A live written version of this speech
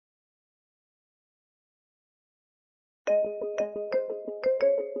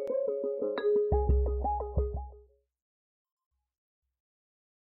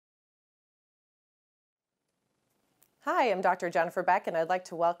Hi, I'm Dr. Jennifer Beck, and I'd like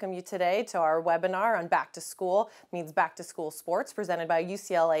to welcome you today to our webinar on Back to School means Back to School Sports, presented by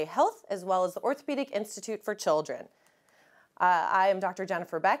UCLA Health as well as the Orthopaedic Institute for Children. I am Dr.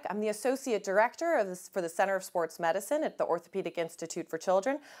 Jennifer Beck. I'm the Associate Director for the Center of Sports Medicine at the Orthopaedic Institute for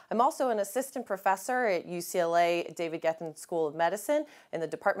Children. I'm also an Assistant Professor at UCLA David Geffen School of Medicine in the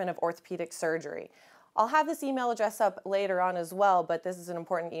Department of Orthopedic Surgery. I'll have this email address up later on as well, but this is an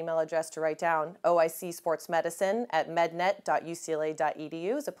important email address to write down.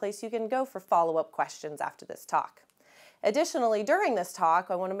 oicsportsmedicine@mednet.ucla.edu is a place you can go for follow-up questions after this talk. Additionally, during this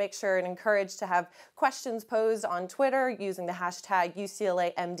talk, I want to make sure and encourage to have questions posed on Twitter using the hashtag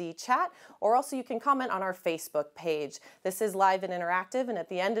UCLAMDChat, or also you can comment on our Facebook page. This is live and interactive, and at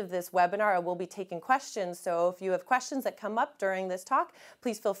the end of this webinar, I will be taking questions. So if you have questions that come up during this talk,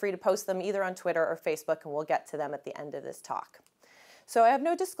 please feel free to post them either on Twitter or Facebook, and we'll get to them at the end of this talk. So I have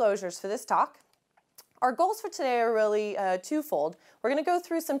no disclosures for this talk. Our goals for today are really twofold. We're going to go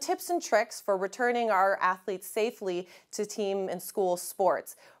through some tips and tricks for returning our athletes safely to team and school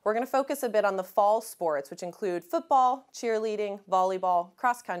sports. We're going to focus a bit on the fall sports, which include football, cheerleading, volleyball,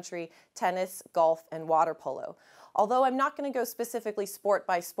 cross country, tennis, golf, and water polo. Although I'm not going to go specifically sport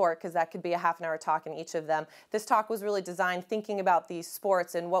by sport, because that could be a half-an-hour talk in each of them, this talk was really designed thinking about these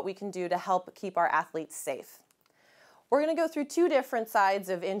sports and what we can do to help keep our athletes safe. We're going to go through two different sides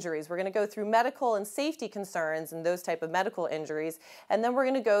of injuries. We're going to go through medical and safety concerns and those type of medical injuries, and then we're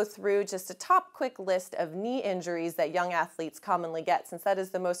going to go through just a top quick list of knee injuries that young athletes commonly get, since that is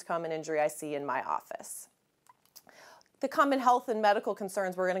the most common injury I see in my office. The common health and medical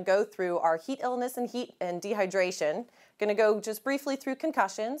concerns we're going to go through are heat illness and heat and dehydration. Going to go just briefly through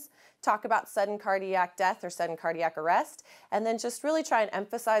concussions, talk about sudden cardiac death or sudden cardiac arrest, and then just really try and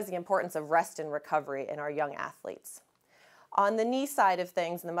emphasize the importance of rest and recovery in our young athletes. On the knee side of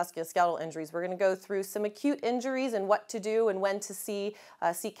things and the musculoskeletal injuries, we're going to go through some acute injuries and what to do and when to seek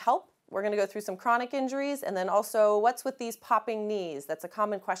help. We're going to go through some chronic injuries, and then also what's with these popping knees. That's a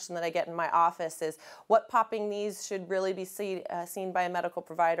common question that I get in my office, is what popping knees should really be seen by a medical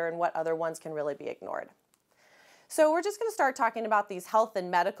provider and what other ones can really be ignored. So we're just going to start talking about these health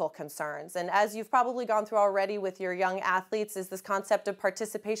and medical concerns. And as you've probably gone through already with your young athletes, is this concept of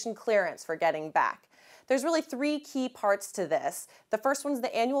participation clearance for getting back. There's really three key parts to this. The first one's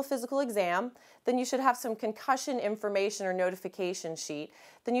the annual physical exam. Then you should have some concussion information or notification sheet.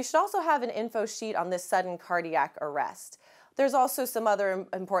 Then you should also have an info sheet on this sudden cardiac arrest. There's also some other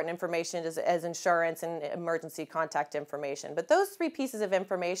important information as insurance and emergency contact information. But those three pieces of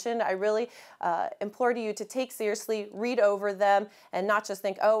information, I really implore you to take seriously, read over them, and not just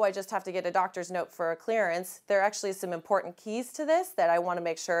think, oh, I just have to get a doctor's note for a clearance. There actually is some important keys to this that I want to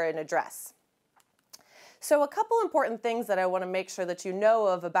make sure and address. So a couple important things that I want to make sure that you know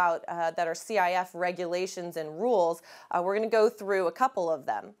of about that are CIF regulations and rules. We're going to go through a couple of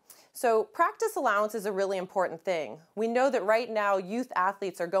them. So practice allowance is a really important thing. We know that right now youth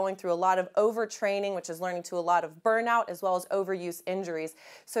athletes are going through a lot of overtraining, which is learning to a lot of burnout as well as overuse injuries.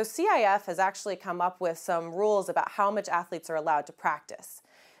 So CIF has actually come up with some rules about how much athletes are allowed to practice.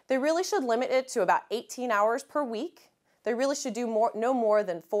 They really should limit it to about 18 hours per week. They really should do no more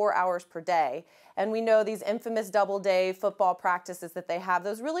than 4 hours per day. And we know these infamous double-day football practices that they have,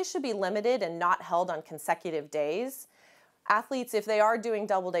 those really should be limited and not held on consecutive days. Athletes, if they are doing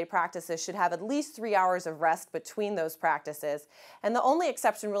double-day practices, should have at least 3 hours of rest between those practices. And the only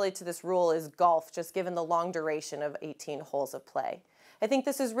exception really to this rule is golf, just given the long duration of 18 holes of play. I think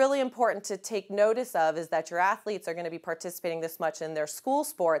this is really important to take notice of, is that your athletes are going to be participating this much in their school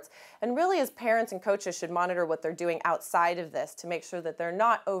sports, and really as parents and coaches should monitor what they're doing outside of this to make sure that they're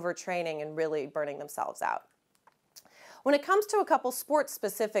not overtraining and really burning themselves out. When it comes to a couple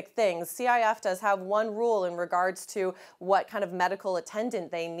sport-specific things, CIF does have one rule in regards to what kind of medical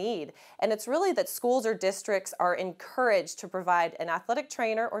attendant they need. And it's really that schools or districts are encouraged to provide an athletic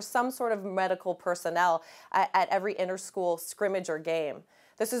trainer or some sort of medical personnel at every inter-school scrimmage or game.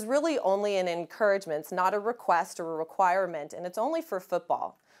 This is really only an encouragement. It's not a request or a requirement, and it's only for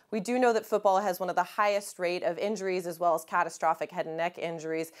football. We do know that football has one of the highest rate of injuries as well as catastrophic head and neck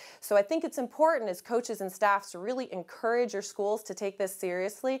injuries. So I think it's important as coaches and staffs to really encourage your schools to take this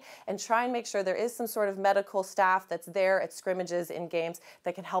seriously and try and make sure there is some sort of medical staff that's there at scrimmages in games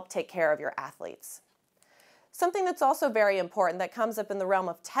that can help take care of your athletes. Something that's also very important that comes up in the realm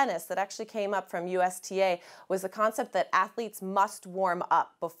of tennis that actually came up from USTA was the concept that athletes must warm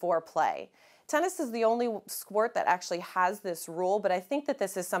up before play. Tennis is the only sport that actually has this rule, but I think that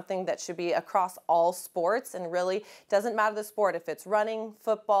this is something that should be across all sports, and really doesn't matter the sport. If it's running,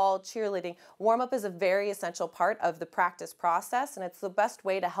 football, cheerleading, warm-up is a very essential part of the practice process, and it's the best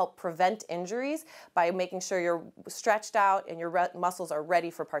way to help prevent injuries by making sure you're stretched out and your muscles are ready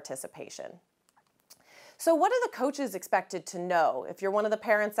for participation. So what are the coaches expected to know? If you're one of the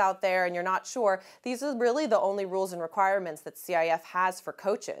parents out there and you're not sure, these are really the only rules and requirements that CIF has for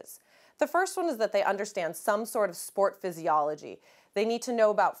coaches. The first one is that they understand some sort of sport physiology. They need to know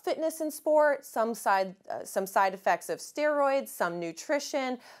about fitness in sport, some side effects of steroids, some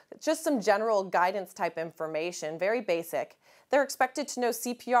nutrition, just some general guidance type information, very basic. They're expected to know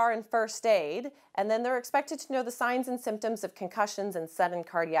CPR and first aid, and then they're expected to know the signs and symptoms of concussions and sudden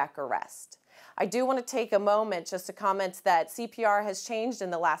cardiac arrest. I do want to take a moment just to comment that CPR has changed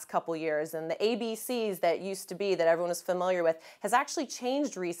in the last couple years, and the ABCs that used to be that everyone was familiar with has actually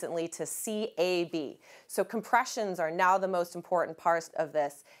changed recently to CAB. So compressions are now the most important part of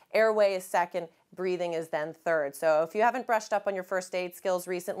this. Airway is second, breathing is then third. So if you haven't brushed up on your first aid skills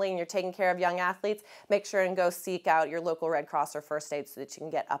recently and you're taking care of young athletes, make sure and go seek out your local Red Cross or first aid so that you can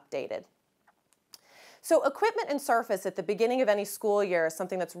get updated. So equipment and surface at the beginning of any school year is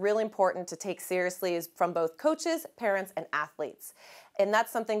something that's really important to take seriously from both coaches, parents, and athletes. And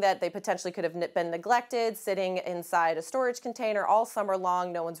that's something that they potentially could have been neglected, sitting inside a storage container all summer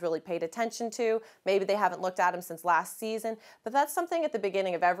long, no one's really paid attention to. Maybe they haven't looked at them since last season, but that's something at the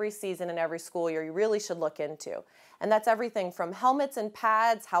beginning of every season and every school year you really should look into. And that's everything from helmets and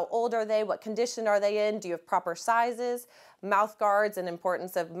pads, how old are they, what condition are they in, do you have proper sizes, mouth guards and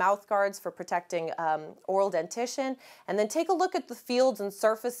importance of mouth guards for protecting oral dentition, and then take a look at the fields and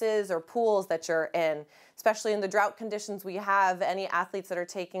surfaces or pools that you're in, especially in the drought conditions we have. Any athletes that are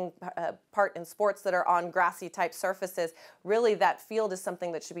taking part in sports that are on grassy type surfaces, really that field is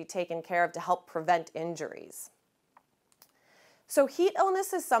something that should be taken care of to help prevent injuries. So heat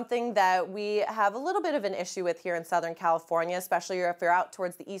illness is something that we have a little bit of an issue with here in Southern California, especially if you're out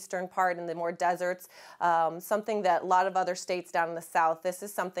towards the eastern part and the more deserts, something that a lot of other states down in the south. This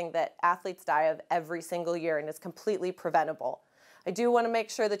is something that athletes die of every single year and is completely preventable. I do want to make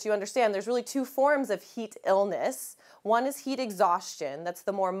sure that you understand there's really two forms of heat illness. One is heat exhaustion, that's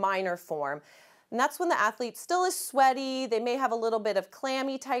the more minor form. And that's when the athlete still is sweaty, they may have a little bit of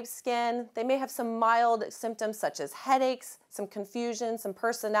clammy type skin, they may have some mild symptoms such as headaches, some confusion, some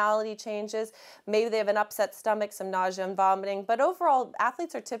personality changes, maybe they have an upset stomach, some nausea and vomiting, but overall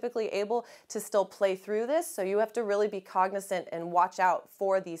athletes are typically able to still play through this, so you have to really be cognizant and watch out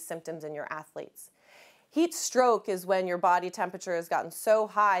for these symptoms in your athletes. Heat stroke is when your body temperature has gotten so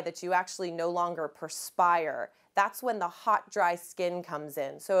high that you actually no longer perspire. That's when the hot, dry skin comes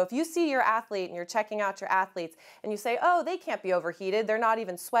in. So if you see your athlete and you're checking out your athletes and you say, oh, they can't be overheated, they're not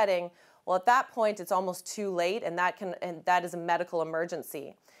even sweating, well, at that point, it's almost too late, and that is a medical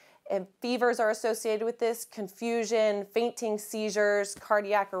emergency. And fevers are associated with this, confusion, fainting, seizures,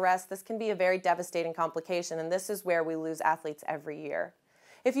 cardiac arrest. This can be a very devastating complication, and this is where we lose athletes every year.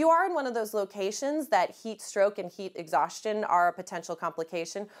 If you are in one of those locations that heat stroke and heat exhaustion are a potential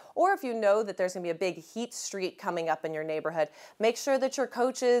complication, or if you know that there's going to be a big heat streak coming up in your neighborhood, make sure that your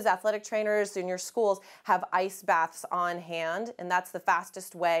coaches, athletic trainers in your schools have ice baths on hand, and that's the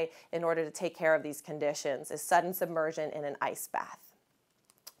fastest way in order to take care of these conditions, is sudden submersion in an ice bath.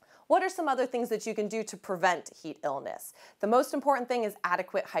 What are some other things that you can do to prevent heat illness? The most important thing is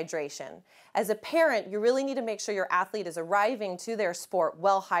adequate hydration. As a parent, you really need to make sure your athlete is arriving to their sport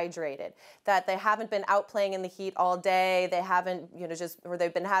well hydrated, that they haven't been out playing in the heat all day, they haven't, or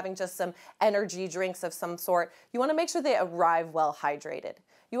they've been having just some energy drinks of some sort. You want to make sure they arrive well hydrated.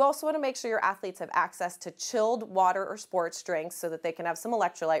 You also want to make sure your athletes have access to chilled water or sports drinks so that they can have some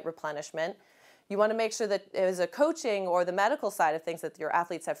electrolyte replenishment. You want to make sure that as a coaching or the medical side of things that your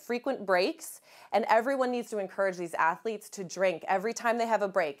athletes have frequent breaks, and everyone needs to encourage these athletes to drink every time they have a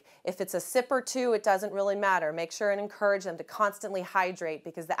break. If it's a sip or two, it doesn't really matter. Make sure and encourage them to constantly hydrate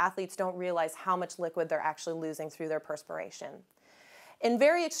because the athletes don't realize how much liquid they're actually losing through their perspiration. In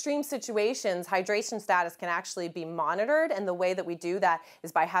very extreme situations, hydration status can actually be monitored, and the way that we do that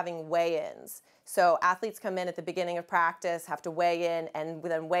is by having weigh-ins. So athletes come in at the beginning of practice, have to weigh in, and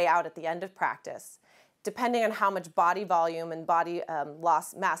then weigh out at the end of practice. Depending on how much body volume and body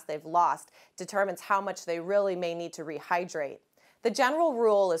mass they've lost, determines how much they really may need to rehydrate. The general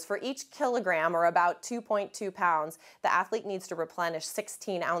rule is for each kilogram, or about 2.2 pounds, the athlete needs to replenish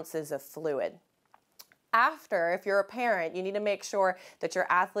 16 ounces of fluid. After, if you're a parent, you need to make sure that your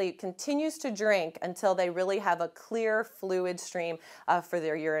athlete continues to drink until they really have a clear fluid stream for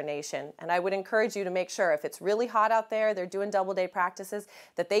their urination. And I would encourage you to make sure if it's really hot out there, they're doing double day practices,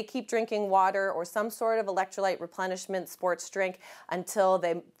 that they keep drinking water or some sort of electrolyte replenishment sports drink until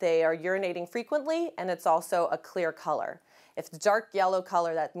they are urinating frequently and it's also a clear color. If it's dark yellow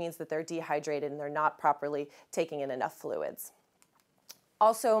color, that means that they're dehydrated and they're not properly taking in enough fluids.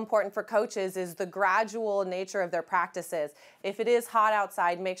 Also important for coaches is the gradual nature of their practices. If it is hot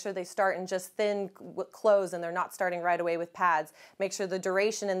outside, make sure they start in just thin clothes and they're not starting right away with pads. Make sure the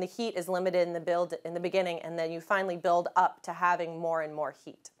duration and the heat is limited in the beginning, and then you finally build up to having more and more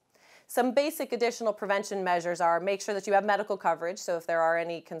heat. Some basic additional prevention measures are make sure that you have medical coverage, so if there are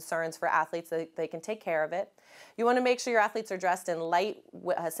any concerns for athletes, they can take care of it. You want to make sure your athletes are dressed in light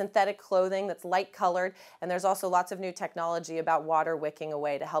synthetic clothing that's light colored, and there's also lots of new technology about water wicking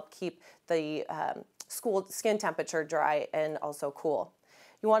away to help keep the skin temperature dry and also cool.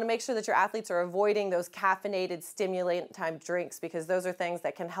 You want to make sure that your athletes are avoiding those caffeinated stimulant-type drinks because those are things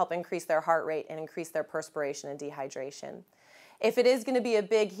that can help increase their heart rate and increase their perspiration and dehydration. If it is going to be a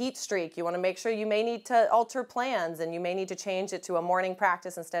big heat streak, you want to make sure you may need to alter plans and you may need to change it to a morning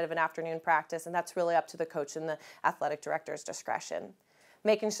practice instead of an afternoon practice, and that's really up to the coach and the athletic director's discretion.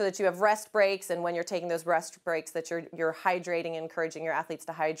 Making sure that you have rest breaks, and when you're taking those rest breaks that you're hydrating, encouraging your athletes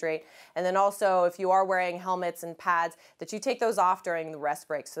to hydrate. And then also, if you are wearing helmets and pads, that you take those off during the rest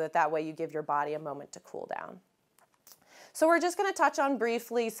breaks so that way you give your body a moment to cool down. So we're just going to touch on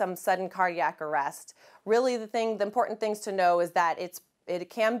briefly some sudden cardiac arrest. Really the important things to know is that it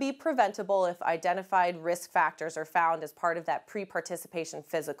can be preventable if identified risk factors are found as part of that pre-participation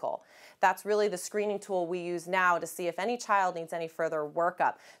physical. That's really the screening tool we use now to see if any child needs any further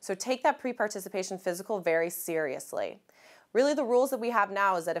workup. So take that pre-participation physical very seriously. Really the rules that we have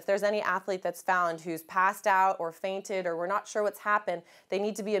now is that if there's any athlete that's found who's passed out or fainted or we're not sure what's happened, they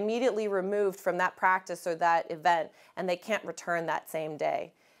need to be immediately removed from that practice or that event, and they can't return that same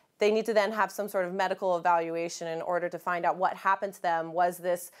day. They need to then have some sort of medical evaluation in order to find out what happened to them. Was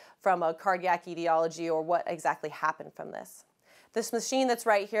this from a cardiac etiology or what exactly happened from this? This machine that's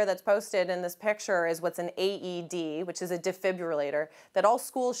right here that's posted in this picture is what's an AED, which is a defibrillator that all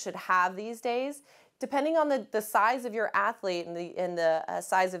schools should have these days. Depending on the size of your athlete and the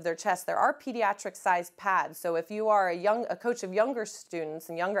size of their chest, there are pediatric sized pads. So if you are a coach of younger students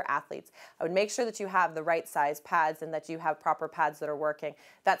and younger athletes, I would make sure that you have the right size pads and that you have proper pads that are working.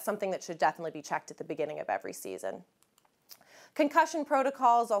 That's something that should definitely be checked at the beginning of every season. Concussion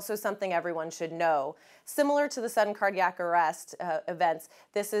protocol is also something everyone should know. Similar to the sudden cardiac arrest events,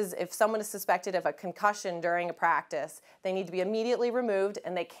 this is if someone is suspected of a concussion during a practice, they need to be immediately removed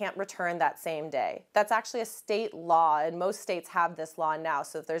and they can't return that same day. That's actually a state law, and most states have this law now.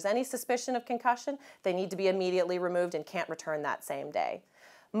 So if there's any suspicion of concussion, they need to be immediately removed and can't return that same day.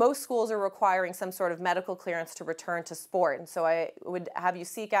 Most schools are requiring some sort of medical clearance to return to sport, and so I would have you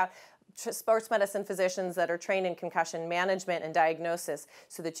seek out sports medicine physicians that are trained in concussion management and diagnosis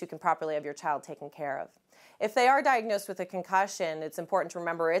so that you can properly have your child taken care of. If they are diagnosed with a concussion, it's important to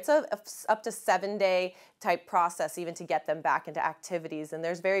remember it's up to 7-day type process even to get them back into activities, and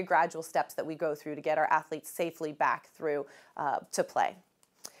there's very gradual steps that we go through to get our athletes safely back through to play.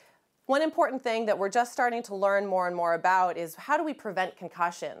 One important thing that we're just starting to learn more and more about is how do we prevent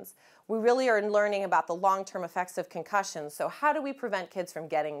concussions? We really are learning about the long-term effects of concussions, so how do we prevent kids from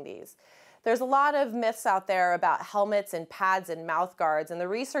getting these? There's a lot of myths out there about helmets and pads and mouth guards, and the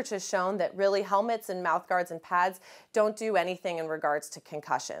research has shown that really helmets and mouth guards and pads don't do anything in regards to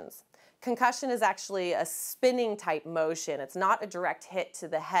concussions. Concussion is actually a spinning type motion. It's not a direct hit to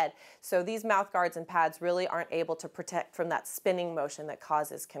the head. So these mouth guards and pads really aren't able to protect from that spinning motion that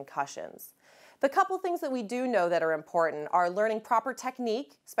causes concussions. The couple things that we do know that are important are learning proper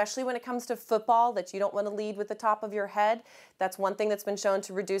technique, especially when it comes to football, that you don't want to lead with the top of your head. That's one thing that's been shown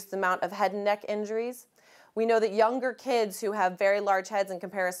to reduce the amount of head and neck injuries. We know that younger kids who have very large heads in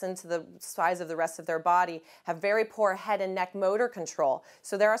comparison to the size of the rest of their body have very poor head and neck motor control.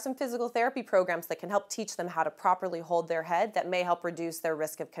 So there are some physical therapy programs that can help teach them how to properly hold their head that may help reduce their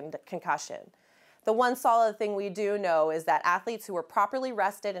risk of concussion. The one solid thing we do know is that athletes who are properly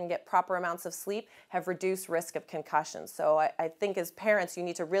rested and get proper amounts of sleep have reduced risk of concussions. So I think as parents, you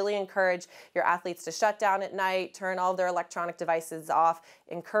need to really encourage your athletes to shut down at night, turn all their electronic devices off,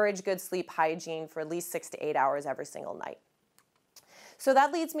 encourage good sleep hygiene for at least 6 to 8 hours every single night. So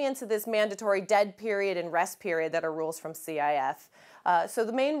that leads me into this mandatory dead period and rest period that are rules from CIF. So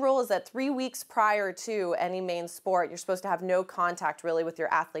the main rule is that 3 weeks prior to any main sport, you're supposed to have no contact really with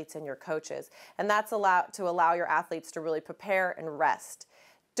your athletes and your coaches. And that's to allow your athletes to really prepare and rest.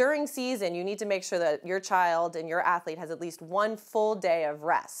 During season, you need to make sure that your child and your athlete has at least one full day of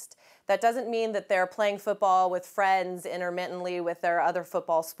rest. That doesn't mean that they're playing football with friends intermittently with their other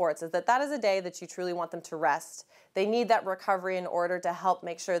football sports. That is a day that you truly want them to rest. They need that recovery in order to help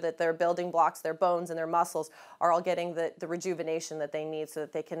make sure that their building blocks, their bones and their muscles are all getting the rejuvenation that they need so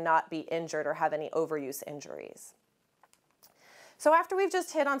that they cannot be injured or have any overuse injuries. So after we've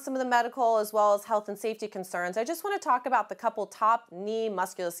just hit on some of the medical as well as health and safety concerns, I just want to talk about the couple top knee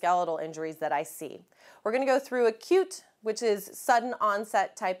musculoskeletal injuries that I see. We're going to go through acute, which is sudden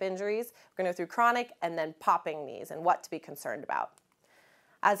onset type injuries. We're going to go through chronic and then popping knees and what to be concerned about.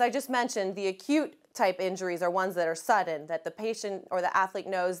 As I just mentioned, the acute type injuries are ones that are sudden, that the patient or the athlete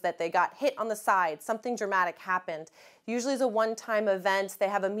knows that they got hit on the side, something dramatic happened. Usually it's a one-time event, they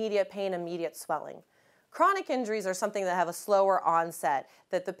have immediate pain, immediate swelling. Chronic injuries are something that have a slower onset,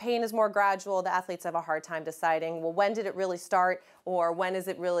 that the pain is more gradual, the athletes have a hard time deciding, well, when did it really start, or when is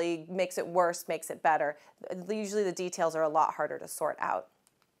it really makes it worse, makes it better. Usually the details are a lot harder to sort out.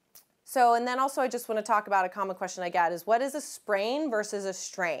 So, and then also I just want to talk about a common question I get is what is a sprain versus a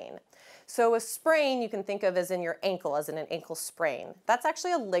strain? So a sprain you can think of as in your ankle, as in an ankle sprain. That's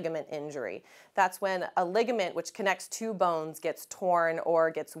actually a ligament injury. That's when a ligament which connects two bones gets torn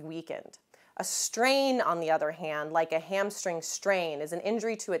or gets weakened. A strain, on the other hand, like a hamstring strain, is an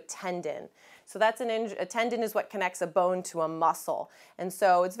injury to a tendon. So that's a tendon is what connects a bone to a muscle. And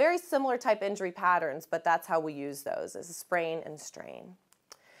so it's very similar type injury patterns, but that's how we use those, as a sprain and strain.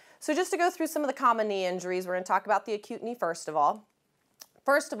 So just to go through some of the common knee injuries, we're going to talk about the acute knee first of all.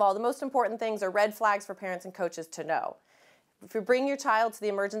 First of all, the most important things are red flags for parents and coaches to know. If you bring your child to the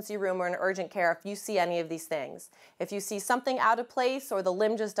emergency room or in urgent care, if you see any of these things, if you see something out of place or the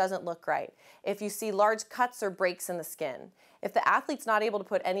limb just doesn't look right, if you see large cuts or breaks in the skin, if the athlete's not able to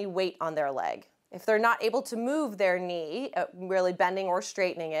put any weight on their leg, if they're not able to move their knee, really bending or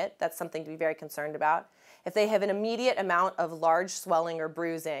straightening it, that's something to be very concerned about. If they have an immediate amount of large swelling or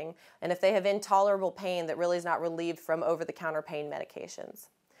bruising, and if they have intolerable pain that really is not relieved from over-the-counter pain medications.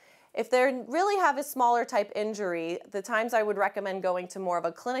 If they really have a smaller type injury, the times I would recommend going to more of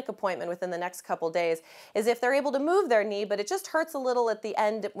a clinic appointment within the next couple days is if they're able to move their knee, but it just hurts a little at the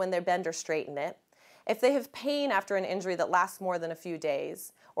end when they bend or straighten it. If they have pain after an injury that lasts more than a few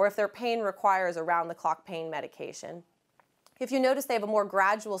days, or if their pain requires around-the-clock pain medication. If you notice they have a more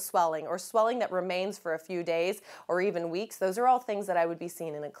gradual swelling or swelling that remains for a few days or even weeks, those are all things that I would be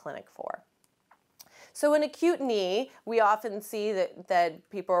seen in a clinic for. So in acute knee, we often see that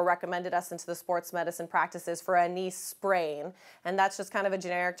people are recommended us into the sports medicine practices for a knee sprain, and that's just kind of a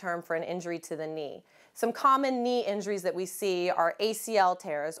generic term for an injury to the knee. Some common knee injuries that we see are ACL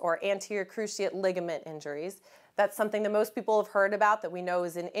tears or anterior cruciate ligament injuries. That's something that most people have heard about that we know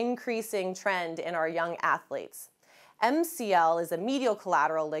is an increasing trend in our young athletes. MCL is a medial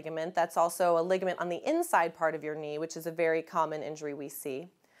collateral ligament. That's also a ligament on the inside part of your knee, which is a very common injury we see.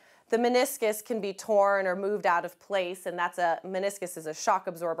 The meniscus can be torn or moved out of place, and meniscus is a shock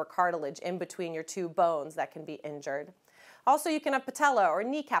absorber cartilage in between your two bones that can be injured. Also, you can have patella or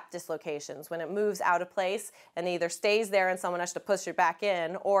kneecap dislocations when it moves out of place and either stays there and someone has to push it back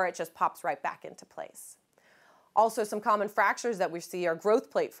in, or it just pops right back into place. Also, some common fractures that we see are growth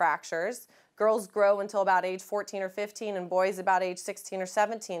plate fractures. Girls grow until about age 14 or 15 and boys about age 16 or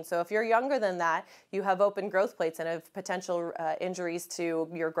 17. So if you're younger than that, you have open growth plates and have potential injuries to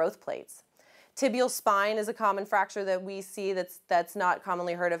your growth plates. Tibial spine is a common fracture that we see that's not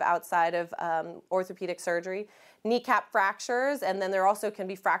commonly heard of outside of orthopedic surgery. Kneecap fractures, and then there also can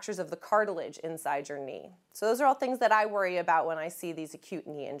be fractures of the cartilage inside your knee. So those are all things that I worry about when I see these acute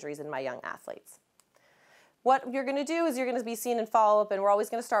knee injuries in my young athletes. What you're going to do is you're going to be seen in follow-up, and we're always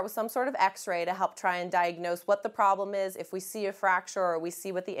going to start with some sort of x-ray to help try and diagnose what the problem is, if we see a fracture or we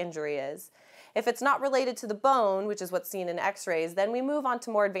see what the injury is. If it's not related to the bone, which is what's seen in x-rays, then we move on to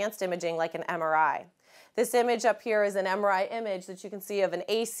more advanced imaging like an MRI. This image up here is an MRI image that you can see of an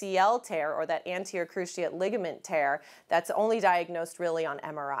ACL tear, or that anterior cruciate ligament tear, that's only diagnosed really on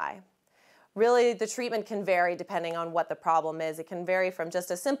MRI. Really, the treatment can vary depending on what the problem is. It can vary from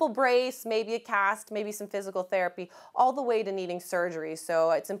just a simple brace, maybe a cast, maybe some physical therapy, all the way to needing surgery.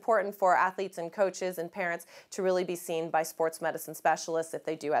 So it's important for athletes and coaches and parents to really be seen by sports medicine specialists if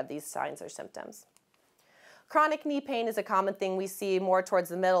they do have these signs or symptoms. Chronic knee pain is a common thing we see more towards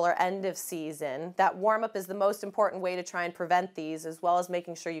the middle or end of season. That warm-up is the most important way to try and prevent these, as well as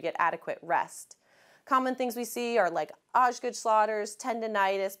making sure you get adequate rest. Common things we see are like Osgood-Schlatter's,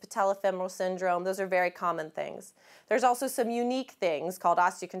 tendinitis, patellofemoral syndrome. Those are very common things. There's also some unique things called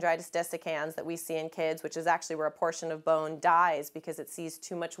osteochondritis dissecans that we see in kids, which is actually where a portion of bone dies because it sees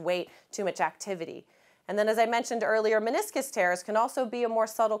too much weight, too much activity. And then as I mentioned earlier, meniscus tears can also be a more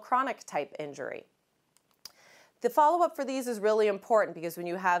subtle chronic type injury. The follow-up for these is really important because when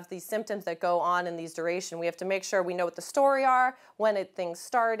you have these symptoms that go on in these duration, we have to make sure we know what the story are, when things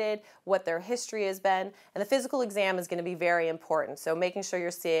started, what their history has been, and the physical exam is going to be very important. So making sure you're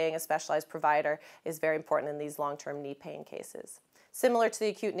seeing a specialized provider is very important in these long-term knee pain cases. Similar to the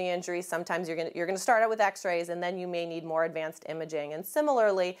acute knee injury, sometimes you're going to start out with x-rays and then you may need more advanced imaging. And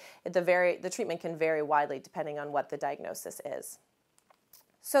similarly, the treatment can vary widely depending on what the diagnosis is.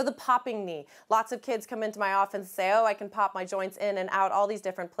 So the popping knee. Lots of kids come into my office and say, oh, I can pop my joints in and out, all these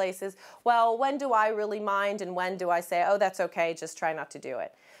different places. Well, when do I really mind and when do I say, oh, that's okay, just try not to do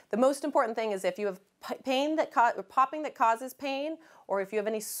it? The most important thing is if you have pain popping that causes pain, or if you have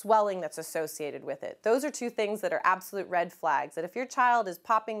any swelling that's associated with it. Those are two things that are absolute red flags, that if your child is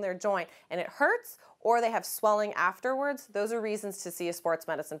popping their joint and it hurts, or they have swelling afterwards, those are reasons to see a sports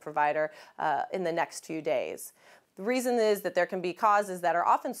medicine provider in the next few days. The reason is that there can be causes that are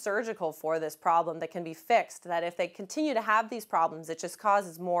often surgical for this problem that can be fixed, that if they continue to have these problems, it just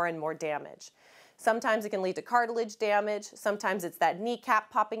causes more and more damage. Sometimes it can lead to cartilage damage. Sometimes it's that kneecap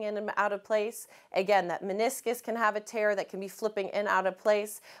popping in and out of place. Again, that meniscus can have a tear that can be flipping in and out of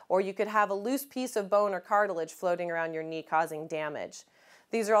place, or you could have a loose piece of bone or cartilage floating around your knee causing damage.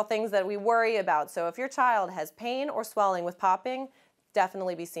 These are all things that we worry about. So if your child has pain or swelling with popping,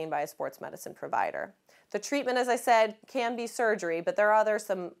 definitely be seen by a sports medicine provider. The treatment, as I said, can be surgery, but there are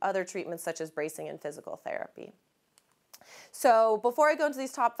some other treatments such as bracing and physical therapy. So before I go into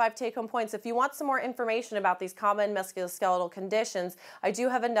these top 5 take-home points, if you want some more information about these common musculoskeletal conditions, I do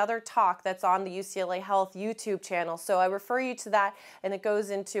have another talk that's on the UCLA Health YouTube channel. So I refer you to that, and it goes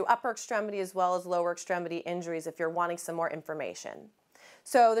into upper extremity as well as lower extremity injuries if you're wanting some more information.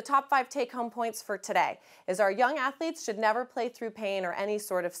 So the top 5 take-home points for today is our young athletes should never play through pain or any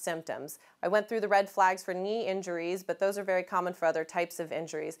sort of symptoms. I went through the red flags for knee injuries, but those are very common for other types of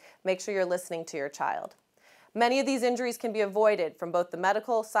injuries. Make sure you're listening to your child. Many of these injuries can be avoided from both the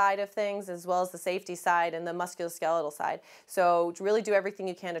medical side of things as well as the safety side and the musculoskeletal side. So really do everything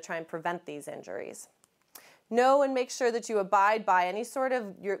you can to try and prevent these injuries. Know and make sure that you abide by any sort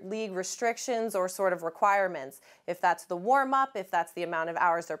of your league restrictions or sort of requirements. If that's the warm-up, if that's the amount of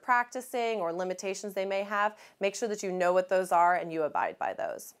hours they're practicing or limitations they may have, make sure that you know what those are and you abide by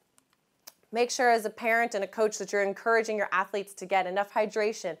those. Make sure as a parent and a coach that you're encouraging your athletes to get enough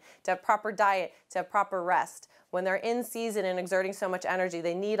hydration, to have proper diet, to have proper rest. When they're in season and exerting so much energy,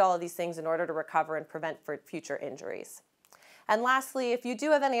 they need all of these things in order to recover and prevent future injuries. And lastly, if you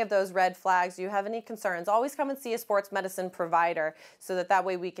do have any of those red flags, you have any concerns, always come and see a sports medicine provider so that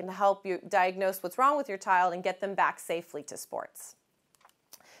way we can help you diagnose what's wrong with your child and get them back safely to sports.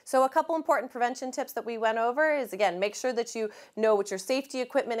 So a couple important prevention tips that we went over is, again, make sure that you know what your safety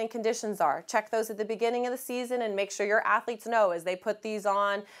equipment and conditions are. Check those at the beginning of the season and make sure your athletes know as they put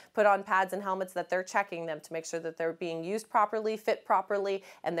on pads and helmets that they're checking them to make sure that they're being used properly, fit properly,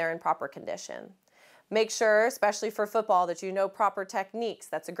 and they're in proper condition. Make sure, especially for football, that you know proper techniques.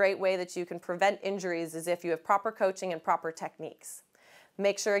 That's a great way that you can prevent injuries is if you have proper coaching and proper techniques.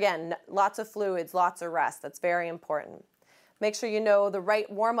 Make sure, again, lots of fluids, lots of rest. That's very important. Make sure you know the right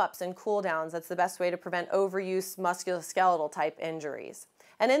warm-ups and cool-downs. That's the best way to prevent overuse musculoskeletal type injuries.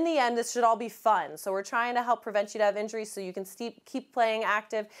 And in the end, this should all be fun. So we're trying to help prevent you to have injuries so you can keep playing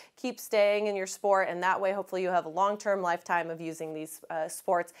active, keep staying in your sport, and that way hopefully you have a long-term lifetime of using these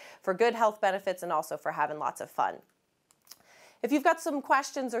sports for good health benefits and also for having lots of fun. If you've got some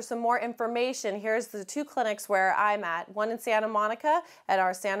questions or some more information, here's the 2 clinics where I'm at. One in Santa Monica at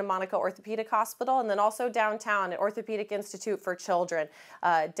our Santa Monica Orthopaedic Hospital, and then also downtown at Orthopaedic Institute for Children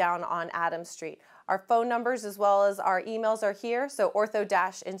down on Adams Street. Our phone numbers as well as our emails are here, so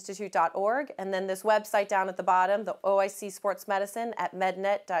ortho-institute.org, and then this website down at the bottom, the OIC Sports Medicine at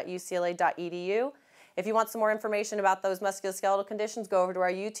mednet.ucla.edu. If you want some more information about those musculoskeletal conditions, go over to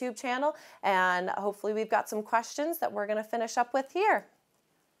our YouTube channel, and hopefully we've got some questions that we're going to finish up with here.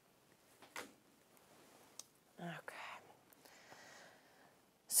 Okay.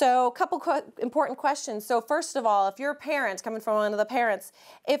 So a couple important questions. So first of all, if you're a parent, coming from one of the parents,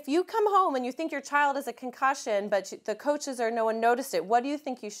 if you come home and you think your child has a concussion, but the coaches or no one noticed it, what do you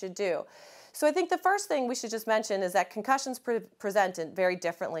think you should do? So I think the first thing we should just mention is that concussions present very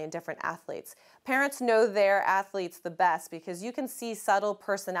differently in different athletes. Parents know their athletes the best because you can see subtle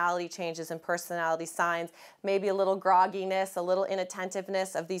personality changes and personality signs, maybe a little grogginess, a little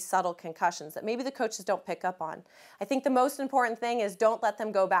inattentiveness of these subtle concussions that maybe the coaches don't pick up on. I think the most important thing is don't let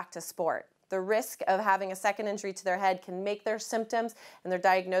them go back to sport. The risk of having a second injury to their head can make their symptoms and their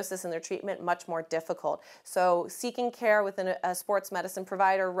diagnosis and their treatment much more difficult. So seeking care with a sports medicine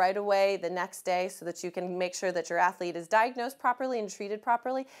provider right away the next day so that you can make sure that your athlete is diagnosed properly and treated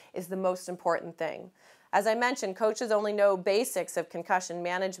properly is the most important thing. As I mentioned, coaches only know basics of concussion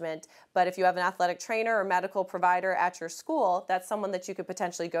management, but if you have an athletic trainer or medical provider at your school, that's someone that you could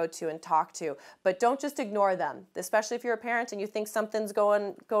potentially go to and talk to. But don't just ignore them, especially if you're a parent and you think something's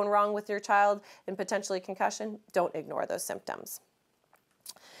going wrong with your child and potentially concussion, don't ignore those symptoms.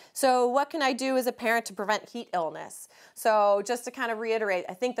 So what can I do as a parent to prevent heat illness? So just to kind of reiterate,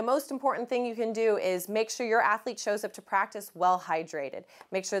 I think the most important thing you can do is make sure your athlete shows up to practice well hydrated.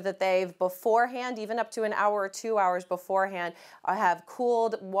 Make sure that they've beforehand, even up to an hour or 2 hours beforehand, have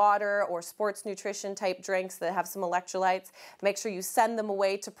cooled water or sports nutrition type drinks that have some electrolytes. Make sure you send them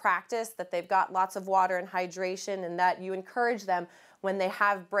away to practice, that they've got lots of water and hydration, and that you encourage them when they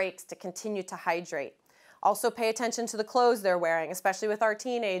have breaks to continue to hydrate. Also pay attention to the clothes they're wearing, especially with our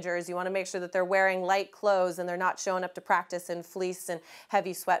teenagers. You want to make sure that they're wearing light clothes and they're not showing up to practice in fleece and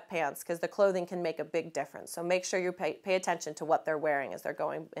heavy sweatpants, because the clothing can make a big difference. So make sure you pay attention to what they're wearing as they're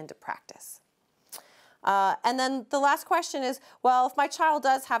going into practice. And then the last question is, well, if my child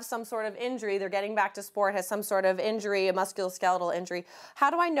does have some sort of injury, they're getting back to sport, has some sort of injury, a musculoskeletal injury,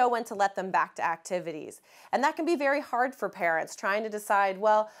 how do I know when to let them back to activities? And that can be very hard for parents, trying to decide,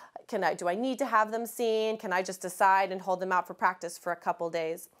 well, do I need to have them seen? Can I just decide and hold them out for practice for a couple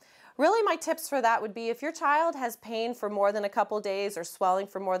days? Really, my tips for that would be, if your child has pain for more than a couple days or swelling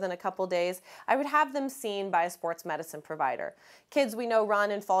for more than a couple days, I would have them seen by a sports medicine provider. Kids, we know,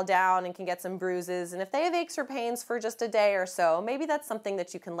 run and fall down and can get some bruises, and if they have aches or pains for just a day or so, maybe that's something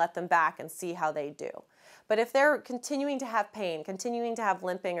that you can let them back and see how they do. But if they're continuing to have pain, continuing to have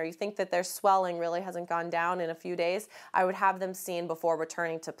limping, or you think that their swelling really hasn't gone down in a few days, I would have them seen before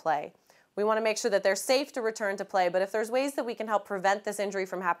returning to play. We want to make sure that they're safe to return to play, but if there's ways that we can help prevent this injury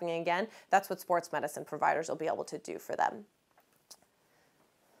from happening again, that's what sports medicine providers will be able to do for them.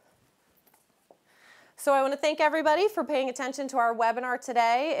 So I want to thank everybody for paying attention to our webinar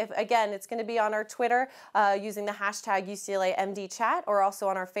today. Again, it's going to be on our Twitter using the hashtag UCLAMDChat, or also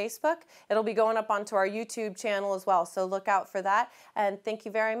on our Facebook. It'll be going up onto our YouTube channel as well, so look out for that, and thank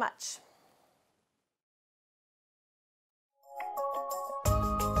you very much.